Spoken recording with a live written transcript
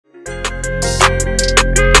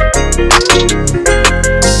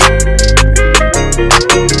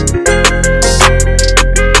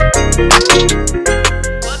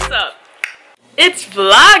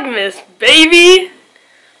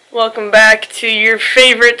Welcome back to your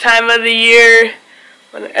favorite time of the year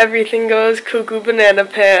when everything goes cuckoo banana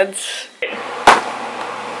pants.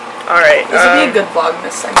 Alright, this would be a good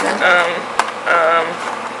VLOGMAS segment.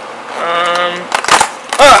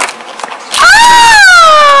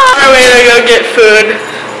 Our way to go get food.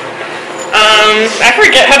 I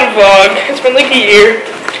forget how to vlog. It's been like a year.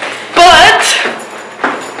 But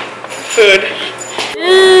food.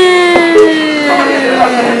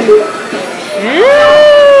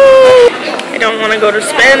 I don't want to go to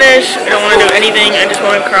Spanish. I don't want to do anything. I just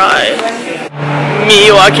want to cry.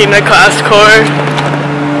 Me walking the class court.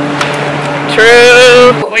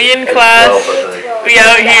 True. We in class. We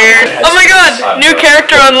out here. Oh my god! New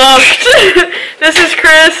character unlocked. This is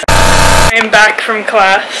Chris. I am back from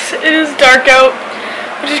class. It is dark out,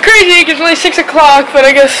 which is crazy because it's only 6 o'clock, but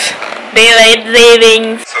I guess daylight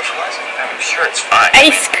savings. Socializing? I'm sure it's fine.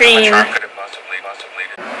 Ice cream. How much harm could it possibly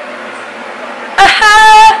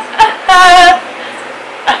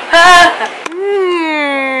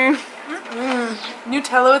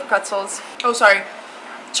Nutella with pretzels. Oh, sorry.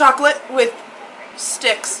 Chocolate with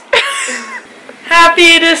sticks.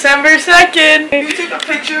 Happy December 2nd. You took a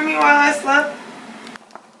picture of me while I slept?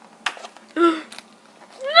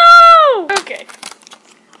 No! Okay.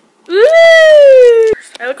 Woo!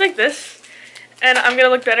 I look like this, and I'm gonna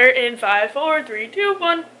look better in 5, 4, 3, 2,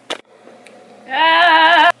 1.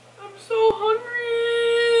 Ah! I'm so hungry.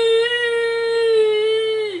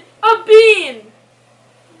 A bean!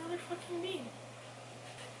 Another fucking bean.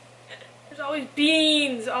 There's always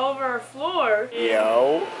beans all over our floor.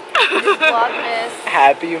 Yo. VLOGMAS.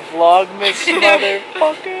 Happy VLOGMAS,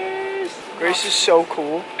 motherfuckers. Grace is so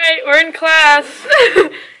cool. Alright, we're in class.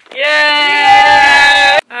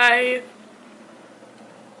 Yay! I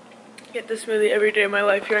get this smoothie every day of my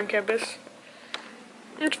life here on campus.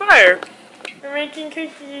 It's fire. We're making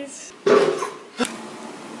cookies.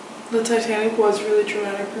 The Titanic was really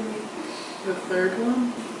traumatic for me. The third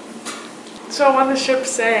one? So when the ship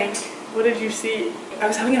sank, what did you see? I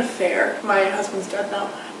was having an affair. My husband's dead now.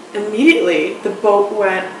 Immediately, the boat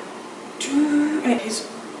went and he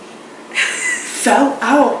fell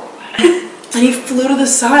out. And he flew to the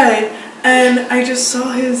side, and I just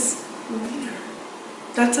saw his wiener.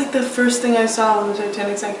 That's like the first thing I saw when the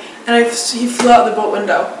Titanic sank. And he flew out the boat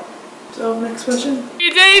window. So, next question.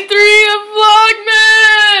 Day 3 of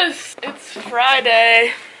VLOGMAS! It's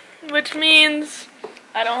Friday, which means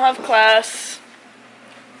I don't have class.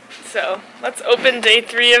 So, let's open day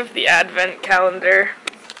 3 of the Advent calendar.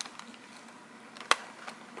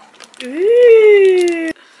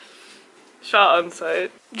 Ooh. Shot on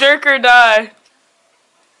sight. Jerk or die.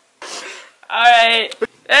 Alright.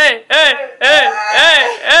 Hey!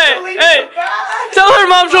 Tell her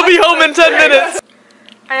mom she'll be home in 10 minutes.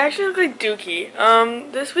 I actually look like Dookie.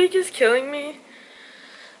 This week is killing me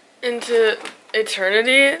into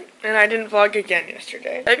eternity, and I didn't vlog again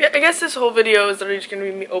yesterday. I guess this whole video is literally just gonna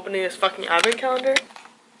be me opening this fucking advent calendar.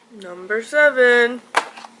 Number 7.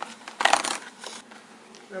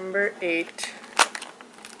 Number 8.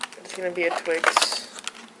 It's gonna be a Twix.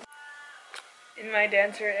 In my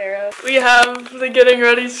dancer era, we have the getting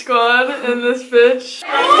ready squad in this bitch.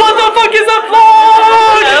 What the fuck is that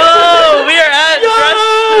vlog? Hello, we are at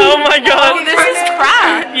Oh my god. Oh, this is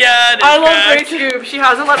crap. Yeah, it is I love cracked. Grace Tube. She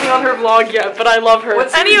hasn't let me on her vlog yet, but I love her.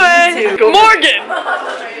 Anyway, Morgan.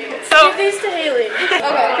 So, Give these to Haley. Okay.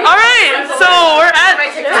 alright, so we're at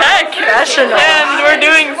Tech, and we're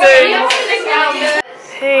doing things.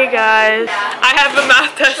 Hey guys, I have a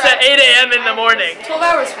math test at 8 a.m. in the morning. 12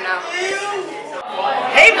 hours from now.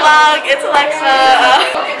 Hey vlog, it's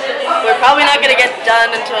Alexa. We're probably not gonna get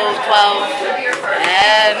done until 12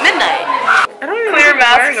 and midnight. I don't even clear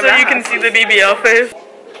mask so you can see the BBL face.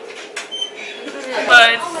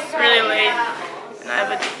 But it's really late, and I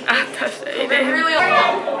have a math test at 8 a.m.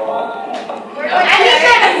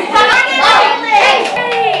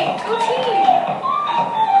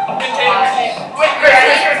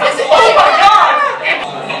 Oh my god!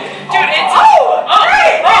 Dude, it's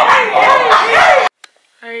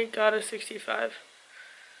I got a 65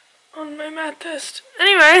 on my math test.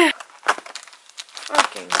 Anyway,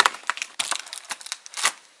 fucking.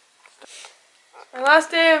 My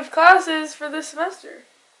last day of classes for this semester.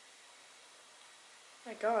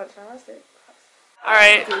 My god, it's my last day of class.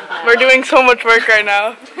 Alright, we're doing so much work right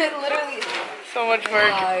now. Literally. So much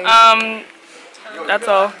work. That's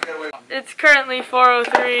all. It's currently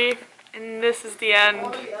 4:03, and this is the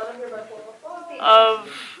end of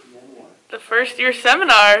the first year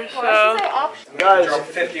seminar, so. Guys, Drop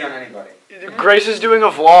 50 on anybody. Grace is doing a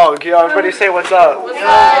vlog. Yeah, everybody say what's up.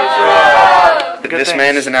 This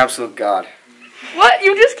man is an absolute god. What?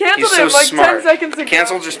 You just canceled He's so him like smart. 10 seconds ago.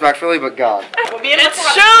 Canceled respectfully, but God. It's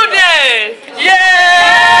show day!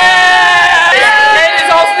 Yeah! And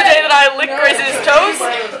it's also the day that I lick Grace's toes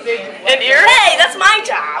and ears. Hey, that's my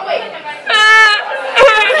job.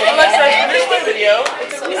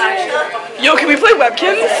 Yo, can we play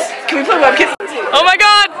Webkins? Can we play Webkins? Oh my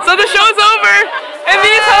god, so the show's over! And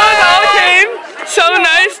these hoes all came. So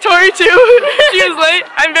nice, Tori too. She was late.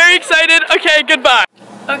 I'm very excited. Okay, goodbye.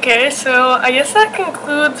 Okay, so I guess that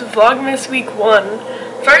concludes Vlogmas week 1.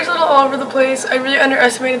 Sorry it's a little all over the place. I really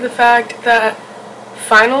underestimated the fact that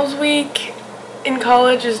finals week in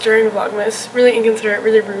college is during Vlogmas. Really inconsiderate,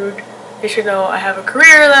 really rude. You should know I have a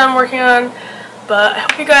career that I'm working on. But I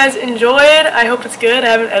hope you guys enjoyed. I hope it's good. I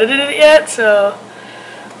haven't edited it yet, so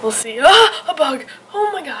we'll see. Ah, a bug!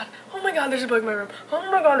 Oh my god. Oh my god, there's a bug in my room. Oh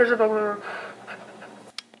my god, there's a bug in my room.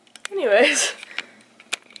 Anyways,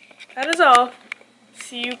 that is all.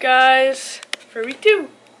 See you guys for week 2.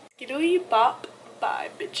 Skiddly bop. Bye,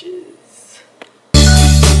 bitches.